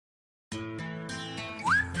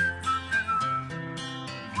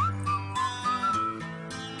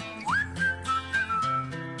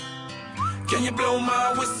Can you blow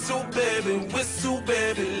my whistle,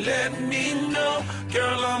 baby, let me know.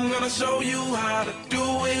 Girl, I'm gonna show you how to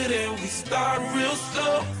do it, and we start real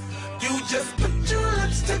slow. You just put your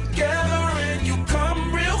lips together and you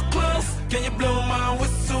come real close. Can you blow my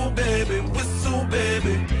whistle, baby,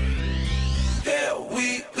 here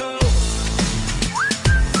we go.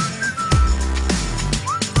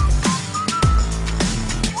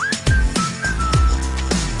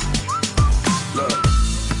 Look,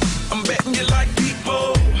 I'm betting you like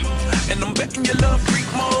people, and I'm betting you love freak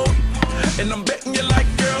mode, and I'm betting you like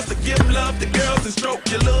girls to give love to girls and stroke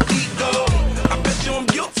your little ego. I bet you I'm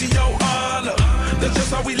guilty, your honor. That's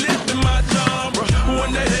just how we live in my genre. Who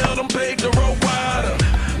in the hell done paved the road wider?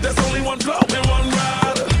 There's only one blow and one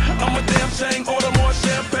rider. I'm a damn shame, order more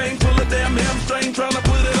champagne, pull a damn hamstring, tryna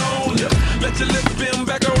put it on ya. Let your lips spin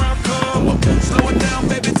back around, come up. Slow it down,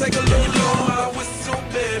 baby, take a little blow. My whistle,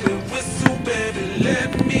 baby,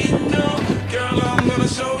 let me know. Girl, I'm gonna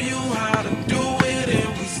show you how to do it, and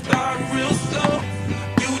we start real slow.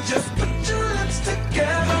 You just put your lips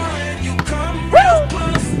together and you come real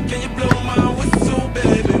close. Can you blow my whistle,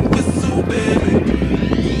 baby,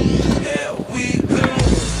 here we go.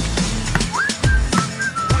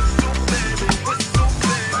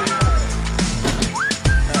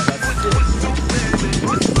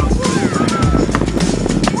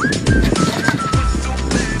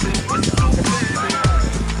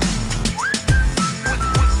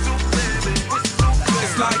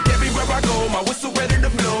 It's like everywhere I go, my whistle ready to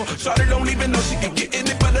blow. Shawty don't even know she can get in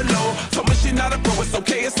it for the low. Told me she not a pro, it's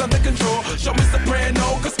okay, it's under control. Show me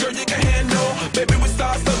soprano, cause girl you can handle. Baby we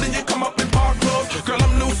start so then you come up in park clothes. Girl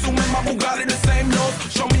I'm new, so with my Bugatti the same nose.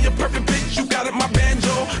 Show me a perfect pitch, you got it my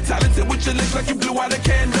banjo. Talented with your lips like you blew out a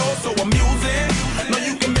candle. So I'm using, know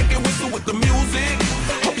you can make it whistle with the music.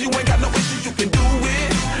 Hope you ain't got no issues, you can do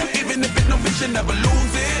it. Even if it's no bitch, you never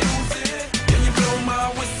lose it. Can you blow my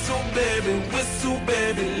whistle,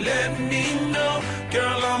 baby, let me know.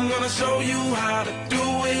 Girl, I'm gonna show you how to do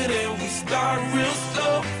it, and we start real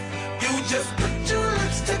slow. You just put your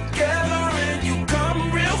lips together and you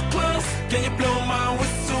come real close. Can you blow my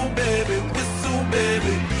whistle, baby,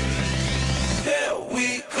 here we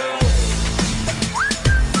go.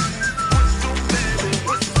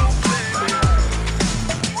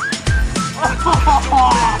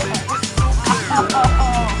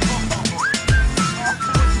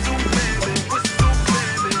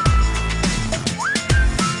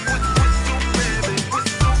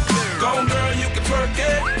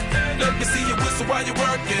 Let me see you whistle while you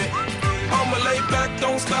work it. I'ma lay back,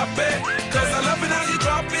 don't stop it. Cause I love it how you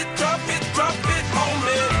drop it on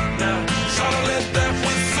me. Now, try to let